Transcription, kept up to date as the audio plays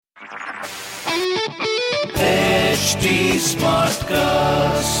HT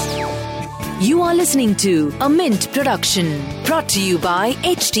Smartcast. You are listening to a Mint production brought to you by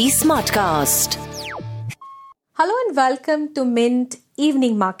HT Smartcast. Hello and welcome to Mint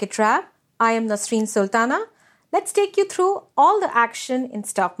Evening Market Wrap. I am Nasreen Sultana. Let's take you through all the action in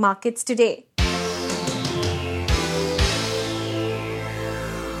stock markets today.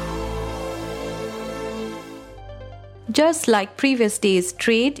 Just like previous day's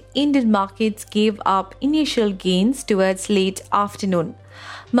trade, Indian markets gave up initial gains towards late afternoon.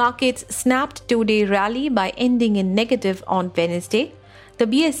 Markets snapped two-day rally by ending in negative on Wednesday. The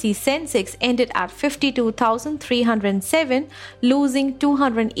BSE Sensex ended at 52,307, losing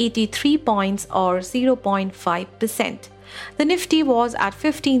 283 points or 0.5%. The Nifty was at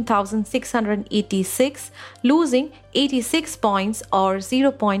 15,686, losing 86 points or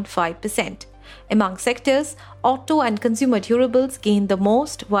 0.5%. Among sectors, auto and consumer durables gained the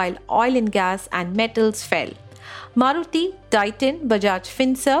most, while oil and gas and metals fell. Maruti, Titan, Bajaj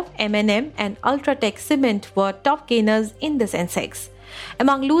Finserv, M&M and Ultratech Cement were top gainers in the Sensex.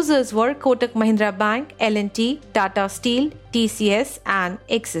 Among losers were Kotak Mahindra Bank, L&T, Tata Steel, TCS and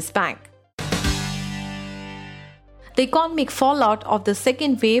Axis Bank. The economic fallout of the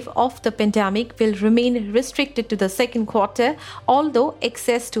second wave of the pandemic will remain restricted to the second quarter, although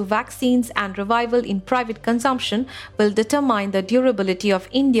access to vaccines and revival in private consumption will determine the durability of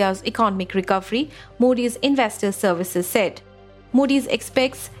India's economic recovery, Moody's Investor Services said. Moody's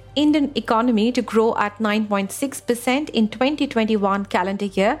expects Indian economy to grow at 9.6% in 2021 calendar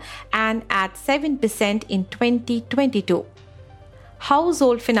year and at 7% in 2022.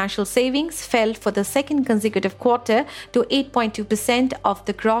 Household financial savings fell for the second consecutive quarter to 8.2% of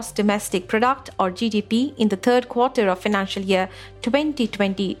the gross domestic product or GDP in the third quarter of financial year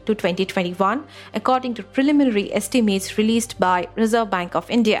 2020 to 2021, according to preliminary estimates released by Reserve Bank of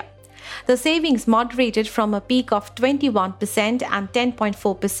India. The savings moderated from a peak of 21% and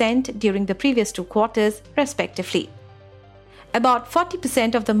 10.4% during the previous two quarters, respectively. About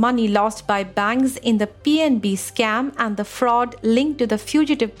 40% of the money lost by banks in the PNB scam and the fraud linked to the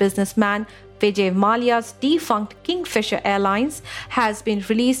fugitive businessman Vijay Mallya's defunct Kingfisher Airlines has been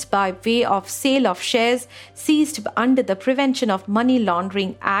released by way of sale of shares seized under the Prevention of Money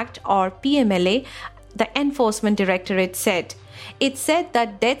Laundering Act or PMLA, the Enforcement Directorate said. It said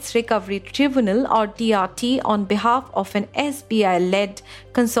that Debts Recovery Tribunal or DRT on behalf of an SBI-led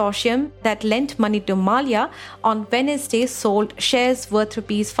consortium that lent money to Mallya on Wednesday sold shares worth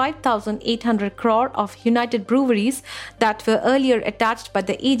Rs 5,800 crore of United Breweries that were earlier attached by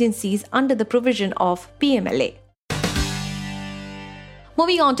the agencies under the provision of PMLA.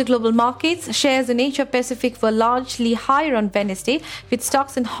 Moving on to global markets, shares in Asia Pacific were largely higher on Wednesday, with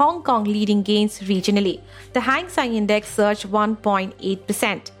stocks in Hong Kong leading gains regionally. The Hang Seng Index surged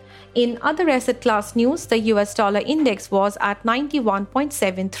 1.8%. In other asset class news, the US dollar index was at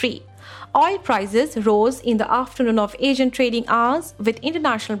 91.73. Oil prices rose in the afternoon of Asian trading hours, with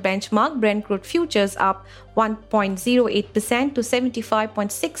international benchmark Brent crude futures up 1.08% to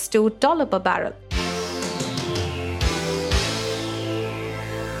 $75.62 per barrel.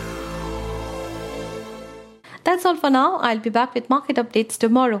 That's all for now. I'll be back with market updates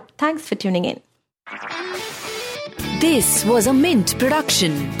tomorrow. Thanks for tuning in. This was a Mint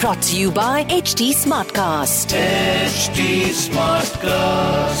production brought to you by HT Smartcast. HT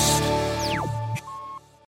Smartcast.